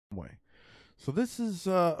So this is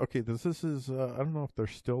okay. This is I don't know if they're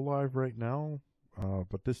still live right now,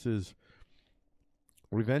 but this is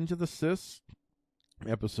Revenge of the Cis,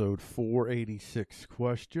 episode 486.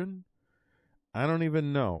 Question: I don't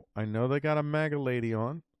even know. I know they got a MAGA lady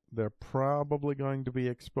on. They're probably going to be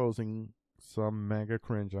exposing some MAGA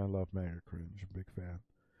cringe. I love MAGA cringe. I'm a big fan.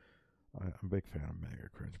 I'm a big fan of MAGA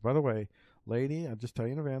cringe. By the way, lady, I'll just tell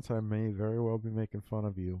you in advance, I may very well be making fun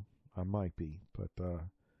of you. I might be, but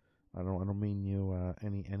I don't mean you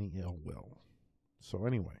any ill will. So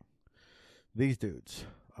anyway, these dudes.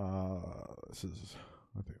 This is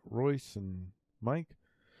I think Royce and Mike.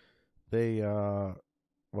 They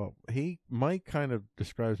Mike kind of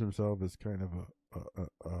describes himself as kind of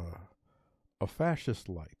a fascist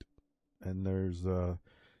light, and there's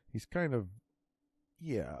he's kind of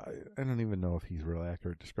I don't even know if he's really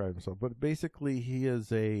accurate to describe himself, but basically he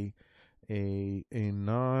is a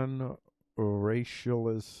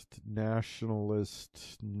non-racialist,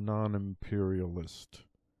 nationalist, non-imperialist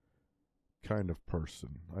kind of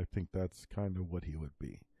person. I think that's kind of what he would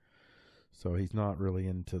be. So he's not really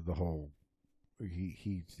into the whole.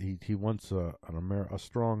 He wants a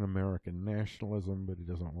strong American nationalism, but he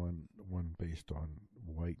doesn't want one based on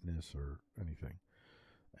whiteness or anything.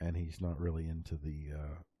 And he's not really into the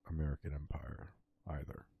American empire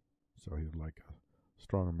either. So he would like a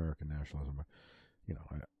strong American nationalism. You know,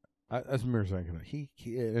 as Mir saying, he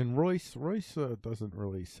and Royce doesn't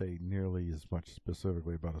really say nearly as much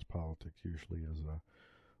specifically about his politics usually as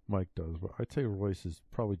Mike does. But I'd say Royce is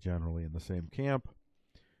probably generally in the same camp.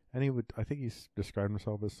 And I think he's described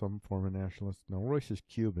himself as some form of nationalist. Now Royce is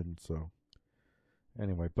Cuban, so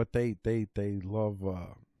anyway. But they love.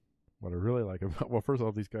 What I really like about, well, first of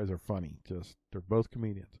all, these guys are funny. They're both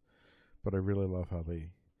comedians, but I really love how they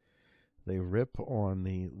rip on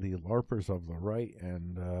the LARPers of the right.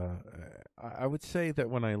 And I would say that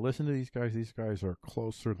when I listen to these guys are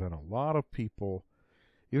closer than a lot of people,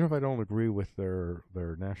 even if I don't agree with their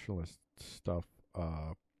nationalist stuff.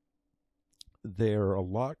 They're a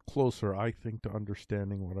lot closer, I think, to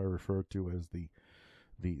understanding what I refer to as the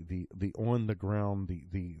on the ground,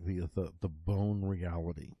 the bone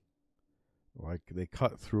reality. Like, they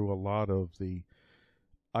cut through a lot of the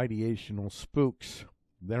ideational spooks.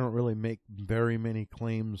 They don't really make very many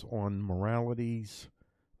claims on moralities.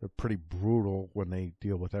 They're pretty brutal when they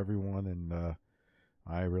deal with everyone, and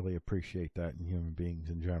I really appreciate that in human beings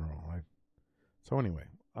in general. So anyway,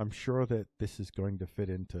 I'm sure that this is going to fit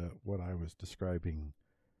into what I was describing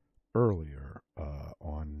earlier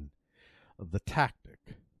on the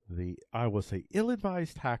tactic, I will say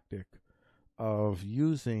ill-advised tactic of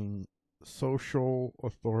using social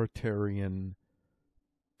authoritarian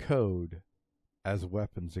code as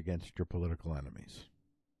weapons against your political enemies,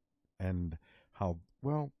 and how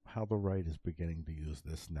the right is beginning to use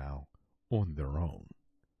this now on their own.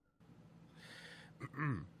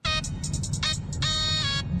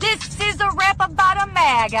 This is a rap about a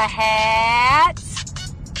MAGA hat.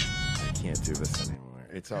 I can't do this anymore.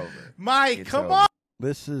 It's over. Mike, come on.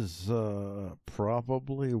 This is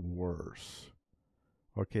probably worse.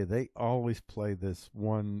 Okay, they always play this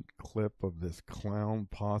one clip of this clown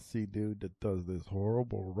posse dude that does this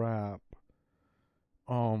horrible rap.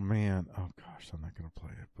 Oh, man. Oh, gosh, I'm not going to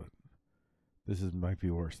play it, but might be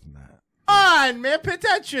worse than that. Come on, man, pay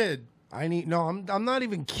attention. I'm not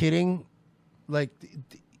even kidding. Like,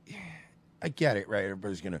 I get it, right?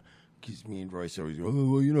 Everybody's going to, because me and Royce always go,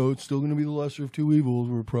 oh, well, it's still going to be the lesser of two evils.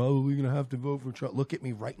 We're probably going to have to vote for Trump. Look at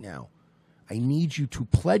me right now. I need you to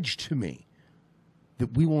pledge to me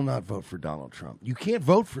that we will not vote for Donald Trump. You can't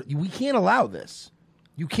vote for, we can't allow this.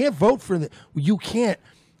 You can't vote for you can't.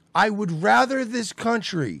 I would rather this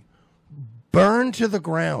country burn to the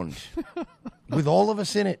ground with all of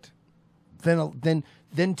us in it than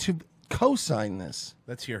to co-sign this.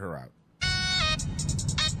 Let's hear her out.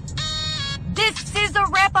 This is a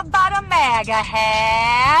rap about a MAGA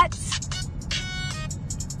hat.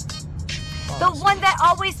 The one that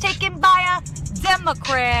always taken by a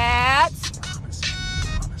Democrat.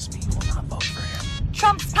 Promise me you will not vote for him.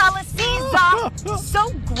 Trump's policies are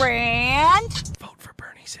so grand. Vote for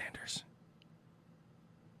Bernie Sanders.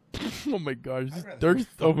 Oh my gosh!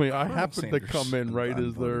 I happened to come in right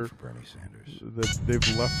as they've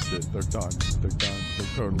left it. They're done. They're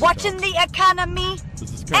totally Watching done. the economy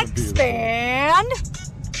This is kind of expand.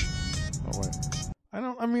 Oh wait, I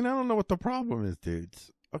don't know what the problem is,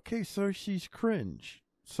 dudes. Okay, so she's cringe.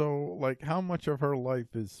 So, like, how much of her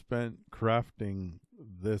life is spent crafting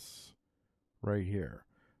this right here?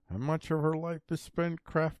 How much of her life is spent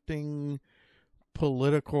crafting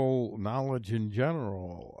political knowledge in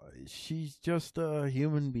general? She's just a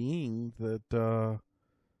human being that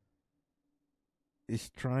is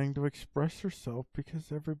trying to express herself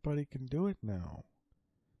because everybody can do it now.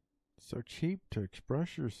 It's so cheap to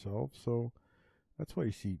express yourself, so that's why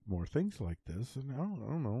you see more things like this. And I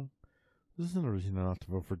don't know. This isn't a reason not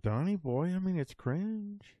to vote for Donnie Boy. I mean, it's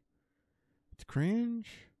cringe. It's cringe.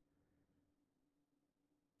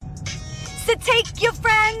 So take your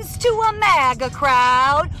friends to a MAGA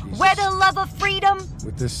crowd where the love of freedom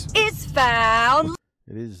is found.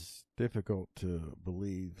 It is difficult to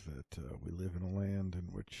believe that we live in a land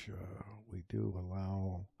in which we do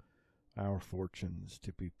allow our fortunes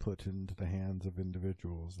to be put into the hands of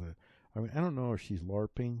individuals that, I mean, I don't know if she's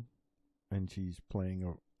LARPing and she's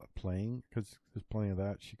playing because there's plenty of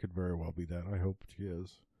that. She could very well be that. I hope she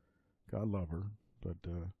is. God love her. But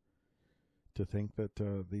to think that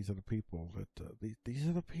these are the people these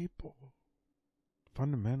are the people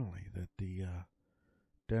fundamentally that the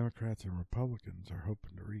Democrats and Republicans are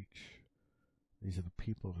hoping to reach. These are the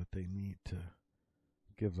people that they need to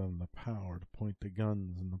give them the power to point the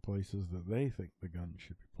guns in the places that they think the guns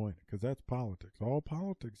should be pointed. Because that's politics. All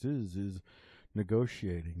politics is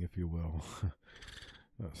negotiating, if you will,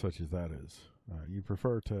 such as that is. You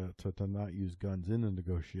prefer to not use guns in a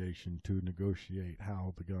negotiation to negotiate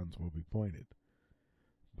how the guns will be pointed.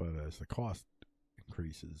 But as the cost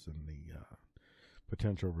increases and the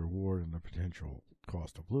potential reward and the potential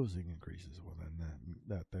cost of losing increases, well, then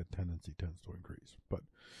that tendency tends to increase. But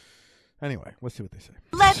anyway, let's see what they say.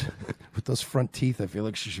 With those front teeth, I feel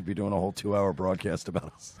like she should be doing a whole 2-hour broadcast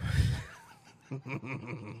about us.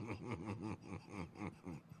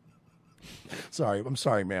 I'm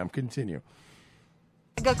sorry, ma'am. Continue.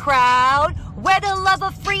 A crowd where the love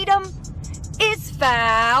of freedom is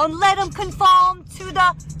found. Let him conform to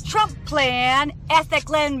the Trump plan. Ask that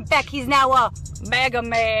Glenn Beck, he's now a MAGA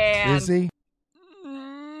man. Is he?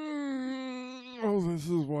 Oh, this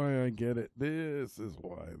is why I get it. This is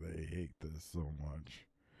why they hate this so much.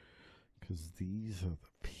 Because these are the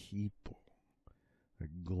people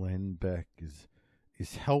that Glenn Beck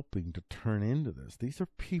is helping to turn into this. These are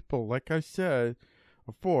people, like I said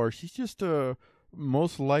before, she's just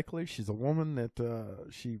most likely she's a woman that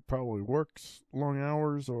she probably works long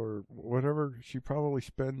hours or whatever. She probably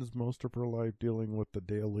spends most of her life dealing with the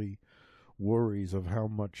daily worries of how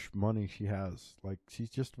much money she has. Like, she's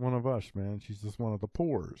just one of us, man. She's just one of the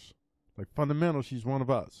poors. Like, fundamental, she's one of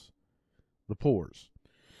us. The poors.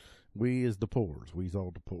 We is the poors. We's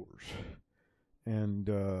all the poors. And,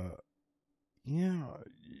 yeah,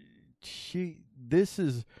 this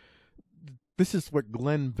is what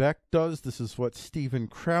Glenn Beck does. This is what Steven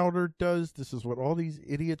Crowder does. This is what all these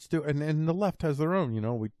idiots do. And the left has their own,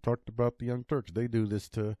 we talked about the Young Turks. They do this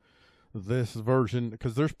to this version,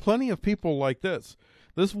 because there's plenty of people like this.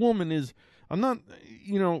 This woman is,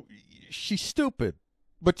 she's stupid,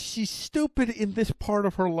 but she's stupid in this part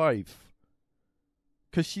of her life.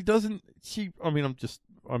 Because I'm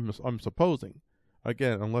supposing,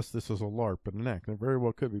 again, unless this is a LARP and an act, and it very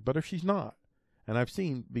well could be, but if she's not, and I've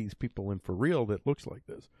seen these people in for real that looks like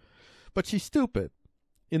this, but she's stupid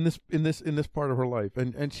in this part of her life,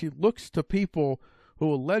 and she looks to people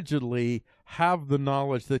who allegedly have the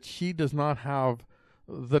knowledge that she does not have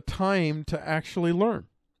the time to actually learn,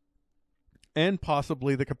 and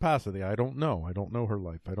possibly the capacity. I don't know. I don't know her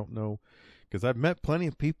life. I don't know, because I've met plenty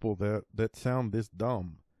of people that sound this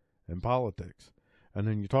dumb in politics, and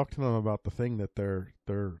then you talk to them about the thing that they're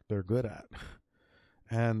good at,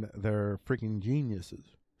 and they're freaking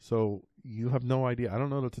geniuses. So you have no idea. I don't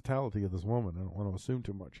know the totality of this woman. I don't want to assume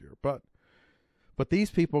too much here, but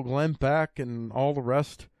these people, Glenn Beck and all the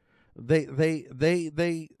rest, they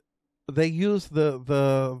use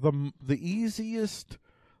the easiest,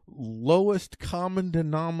 lowest common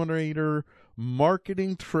denominator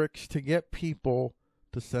marketing tricks to get people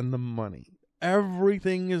to send them money.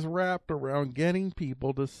 Everything is wrapped around getting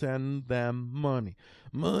people to send them money.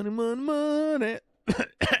 Money, money, money.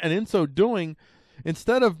 And in so doing,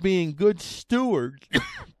 instead of being good stewards,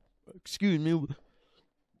 excuse me,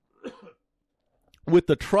 with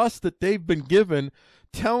the trust that they've been given,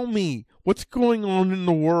 tell me what's going on in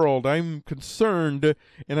the world. I'm concerned,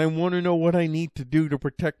 and I want to know what I need to do to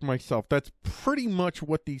protect myself. That's pretty much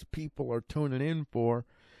what these people are tuning in for.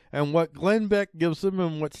 And what Glenn Beck gives them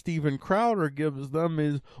and what Steven Crowder gives them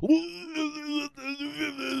is...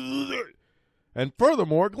 And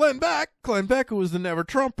furthermore, Glenn Beck, who was the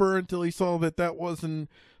never-Trumper until he saw that wasn't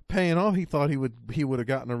paying off, he thought he would have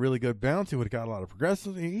gotten a really good bounce. He would have got a lot of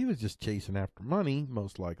progressives. He was just chasing after money,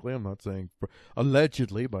 most likely. I'm not saying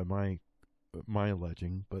allegedly by my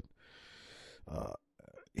alleging, but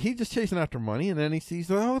he's just chasing after money, and then he sees,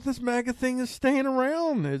 oh, this MAGA thing is staying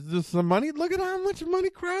around. Is this some money? Look at how much money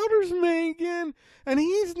Crowder's making, and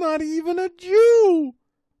he's not even a Jew.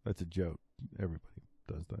 That's a joke. Everybody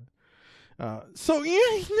does that. So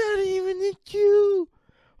yeah, he's not even a Jew.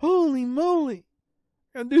 Holy moly!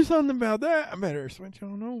 Gotta do something about that. I better switch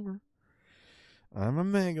on over. I'm a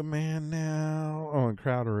MAGA man now. Oh, and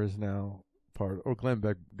Crowder is now part of... Oh, Glenn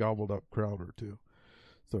Beck gobbled up Crowder, too.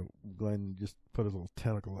 So Glenn just put his little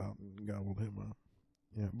tentacle out and gobbled him up.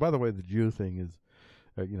 Yeah. By the way, the Jew thing is,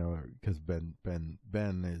 because Ben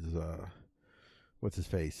is... what's his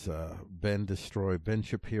face? Ben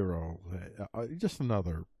Shapiro. Just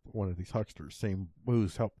another one of these hucksters. Same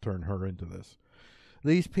who's helped turn her into this.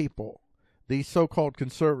 These people... These so-called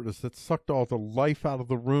conservatives that sucked all the life out of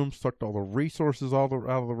the room, sucked all the resources out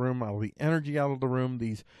of the room, all the energy out of the room,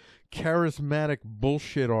 these charismatic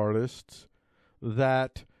bullshit artists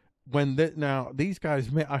that now these guys,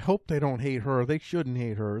 I hope they don't hate her. They shouldn't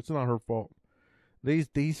hate her. It's not her fault. These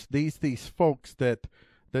folks that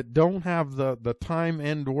don't have the time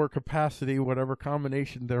and or capacity, whatever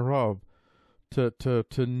combination thereof,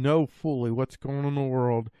 to know fully what's going on in the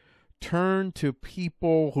world, turn to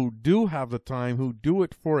people who do have the time, who do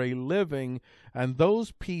it for a living, and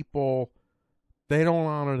those people, they don't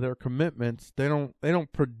honor their commitments. They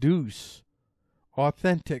don't produce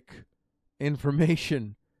authentic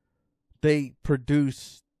information. They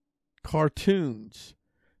produce cartoons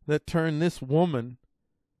that turn this woman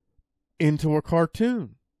into a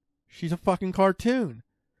cartoon. She's a fucking cartoon.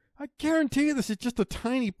 I guarantee you this is just a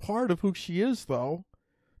tiny part of who she is, though.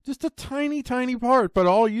 Just a tiny, tiny part, but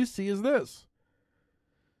all you see is this.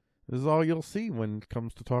 This is all you'll see when it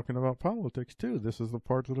comes to talking about politics, too. This is the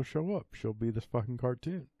part that'll show up. She'll be this fucking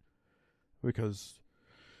cartoon. Because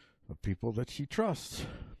of people that she trusts.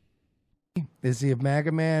 Is he a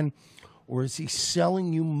MAGA man, or is he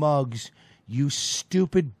selling you mugs, you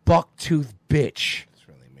stupid bucktooth bitch? It's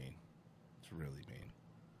really mean. It's really mean.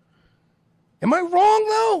 Am I wrong,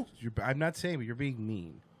 though? I'm not saying, but you're being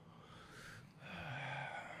mean.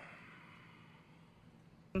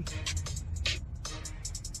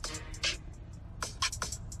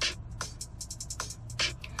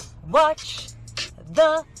 Watch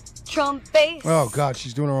the Trump base. Oh, God,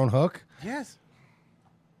 she's doing her own hook? Yes.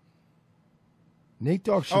 Nate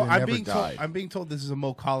Dogg should have never died. I'm being told this is a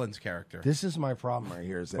Mo Collins character. This is my problem right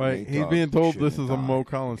here. Is that Wait, Nate he's being told this is a Mo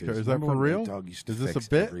Collins because character. Is that for remember when real? Nate Dogg used to Is this fix a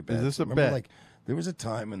bit? every Is this a Remember, bit? Like, there was a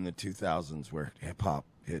time in the 2000s where hip-hop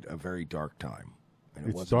hit a very dark time. And it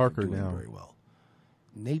It's wasn't darker doing now. very well.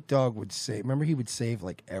 Nate Dogg would say, remember he would save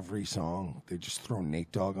like every song. They'd just throw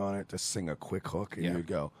Nate Dogg on it to sing a quick hook, and you'd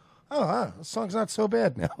go, oh, the song's not so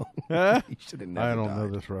bad now. He should have never I don't died. know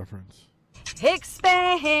this reference.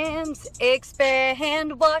 Expand,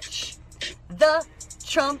 watch the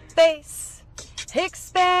Trump base.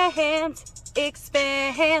 Expand,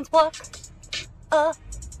 walk away.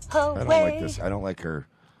 I don't like this. I don't like her.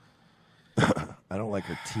 I don't like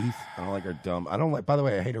her teeth. I don't like her dumb. I don't like. By the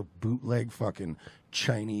way, I hate her bootleg fucking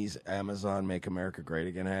Chinese Amazon Make America Great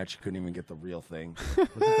Again hat. She couldn't even get the real thing.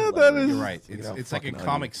 That is- You're right. It's like a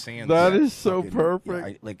Comic Sans. That is so Fucking-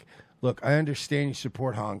 perfect. yeah, look, I understand you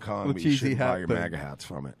support Hong Kong, The but you cheesy shouldn't buy hat your thing. MAGA hats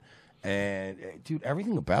from it. And dude,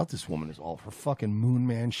 everything about this woman is all her fucking moon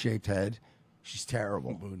man shaped head. She's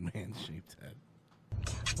terrible. Moon man shaped head.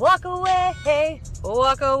 Walk away,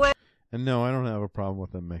 walk away. And no, I don't have a problem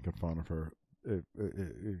with them making fun of her.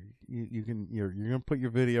 You're gonna put your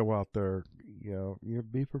video out there. You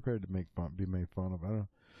be prepared to be made fun of. I don't.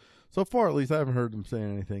 So far, at least, I haven't heard them say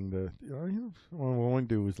anything that one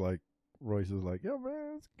dude was like, Royce is like, yeah,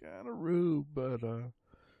 man, it's kind of rude, but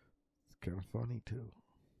it's kind of funny too.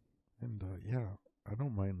 And yeah, I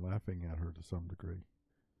don't mind laughing at her to some degree.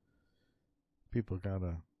 People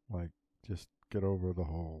gotta just get over the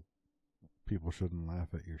whole people shouldn't laugh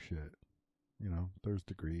at your shit. There's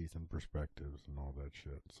degrees and perspectives and all that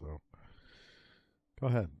shit. So go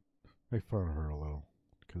ahead, make fun of her a little,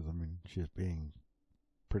 because she's being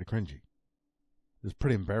pretty cringy. It's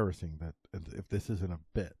pretty embarrassing that if this isn't a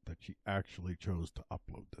bit, that she actually chose to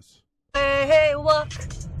upload this. Hey, walk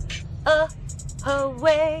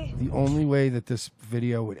away. The only way that this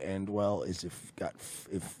video would end well is if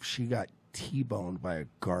she got T-boned by a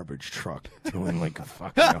garbage truck doing like a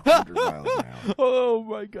fucking 100 miles an hour. Oh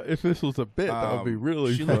my god! If this was a bit, that would be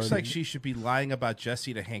really. She funny. looks like she should be lying about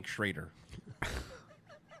Jesse to Hank Schrader.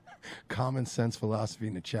 Common Sense Philosophy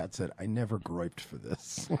in the chat said, I never griped for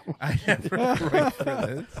this. I never griped for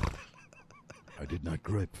this. I did not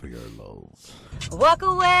gripe for your lulls. Walk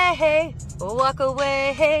away,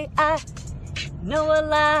 I know a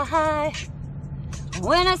lie.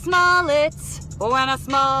 When I smell it, When I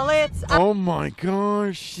smell it, Oh my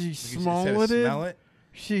gosh, she Smell smolleted. it.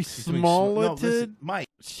 She She's doing no, smolleted. listen, Mike.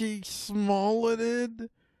 She smolleted.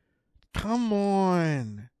 Come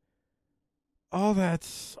on. Oh,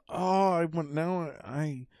 that's. Oh, I want now.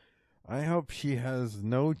 I hope she has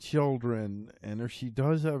no children, and if she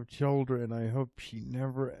does have children, I hope she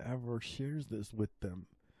never ever shares this with them.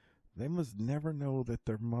 They must never know that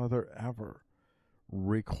their mother ever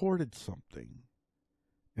recorded something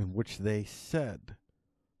in which they said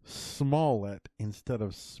small it instead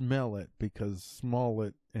of smell it, because small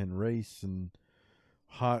it and race and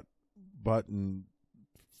hot button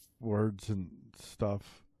words and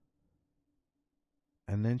stuff.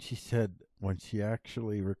 And then she said, when she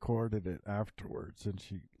actually recorded it afterwards and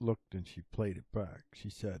she looked and she played it back, she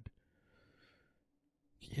said,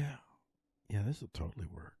 yeah, this will totally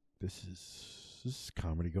work. This is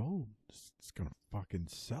comedy gold. It's gonna fucking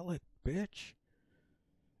sell it, bitch.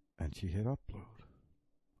 And she hit upload.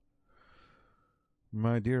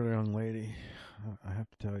 My dear young lady, I have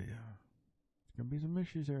to tell you, there's gonna be some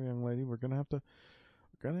issues here, young lady. We're gonna have to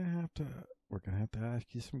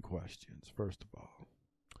ask you some questions. First of all,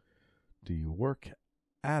 do you work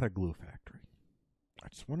at a glue factory? I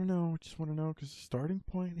just want to know, because the starting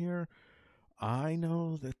point here, I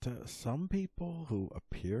know that some people who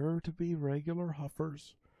appear to be regular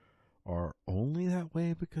huffers are only that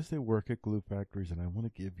way because they work at glue factories, and I want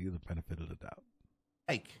to give you the benefit of the doubt.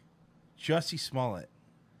 Mike, Jussie Smollett.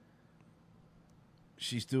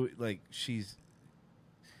 She's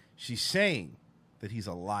saying that he's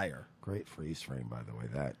a liar. Great freeze frame, by the way.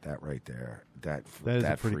 That right there. That is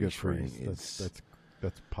a pretty good freeze freeze. frame.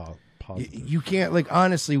 That's positive. You can't, like,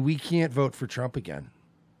 honestly, we can't vote for Trump again.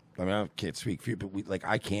 I mean, I can't speak for you, but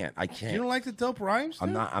I can't. You don't like the dope rhymes?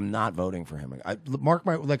 Dude? I'm not voting for him. Mark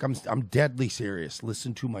my, like, I'm deadly serious.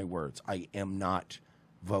 Listen to my words. I am not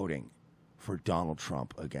voting for Donald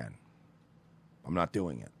Trump again. I'm not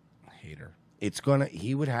doing it. Hater.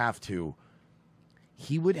 He would have to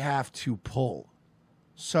pull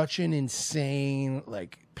such an insane,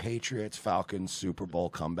 like, Patriots Falcons Super Bowl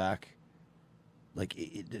comeback. Like,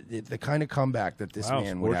 the kind of comeback that this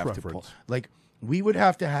man would have to pull. Like, we would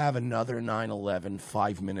have to have another 9/11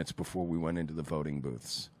 5 minutes before we went into the voting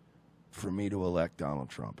booths for me to elect Donald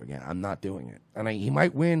Trump again. I'm not doing it. And he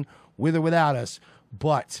might win with or without us,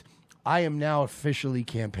 but I am now officially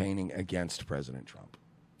campaigning against President Trump.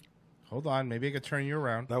 Hold on. Maybe I could turn you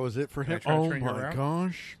around. That was it for him? Oh, my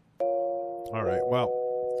gosh. All right. Well,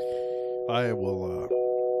 I will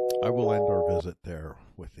end our visit there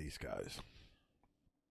with these guys.